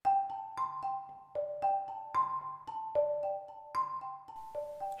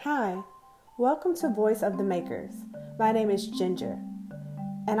Hi, welcome to Voice of the Makers. My name is Ginger,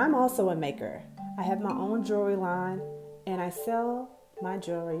 and I'm also a maker. I have my own jewelry line, and I sell my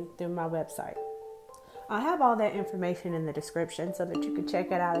jewelry through my website. I have all that information in the description so that you can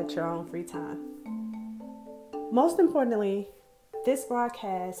check it out at your own free time. Most importantly, this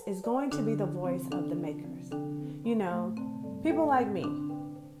broadcast is going to be the voice of the makers. You know, people like me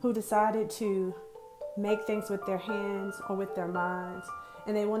who decided to make things with their hands or with their minds,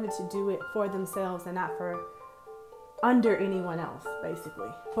 and they wanted to do it for themselves and not for under anyone else, basically,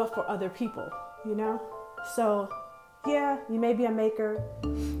 but for other people, you know? So, yeah, you may be a maker.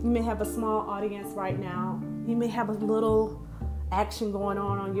 You may have a small audience right now. You may have a little action going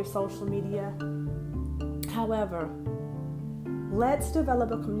on your social media. However, let's develop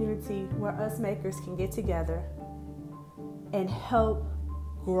a community where us makers can get together and help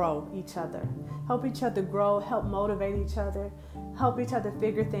grow each other. Help each other grow, help motivate each other, help each other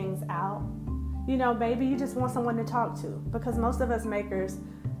figure things out. You know, maybe you just want someone to talk to, because most of us makers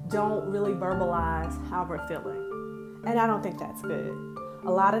don't really verbalize how we're feeling. And I don't think that's good.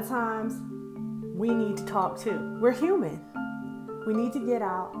 A lot of times we need to talk too. We're human. We need to get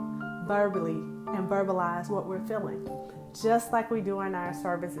out verbally and verbalize what we're feeling, just like we do in our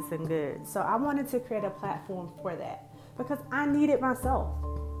services and goods. So I wanted to create a platform for that because I need it myself.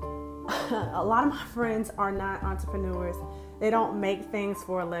 A lot of my friends are not entrepreneurs. They don't make things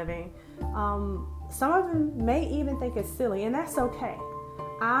for a living. Some of them may even think it's silly, and that's okay.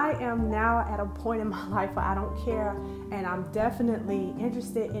 I am now at a point in my life where I don't care, and I'm definitely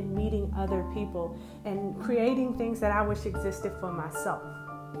interested in meeting other people and creating things that I wish existed for myself.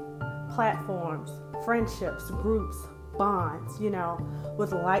 Platforms, friendships, groups, bonds, you know,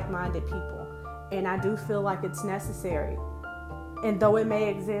 with like-minded people. And I do feel like it's necessary. And though it may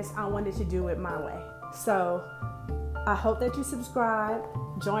exist, I wanted to do it my way. So I hope that you subscribe,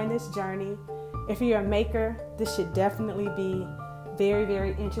 join this journey. If you're a maker, this should definitely be very,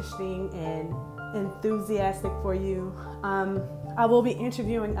 very interesting and enthusiastic for you. I will be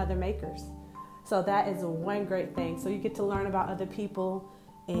interviewing other makers. So that is one great thing. So you get to learn about other people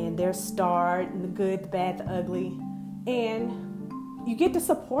and their start and the good, the bad, the ugly. And you get to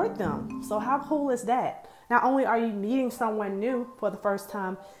support them. So how cool is that? Not only are you meeting someone new for the first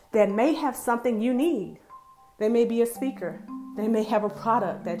time that may have something you need. They may be a speaker. They may have a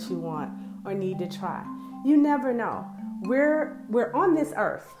product that you want or need to try. You never know. We're on this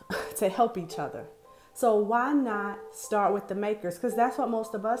earth to help each other. So why not start with the makers? Because that's what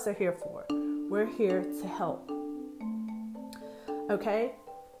most of us are here for. We're here to help. Okay?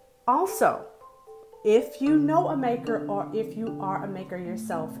 Also, if you know a maker or if you are a maker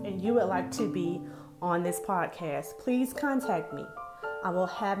yourself and you would like to be on this podcast, please contact me. I will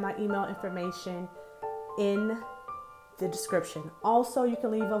have my email information in the description. Also, you can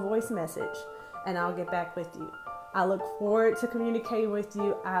leave a voice message and I'll get back with you. I look forward to communicating with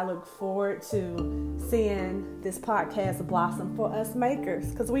you. I look forward to seeing this podcast blossom for us makers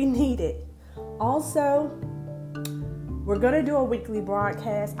because we need it. Also, we're going to do a weekly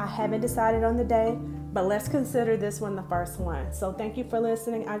broadcast. I haven't decided on the day, but let's consider this one the first one. So thank you for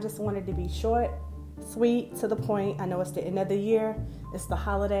listening. I just wanted to be short, sweet, to the point. I know it's the end of the year. It's the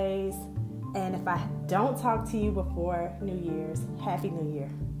holidays. And if I don't talk to you before New Year's, Happy New Year.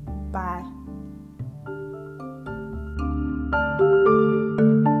 Bye.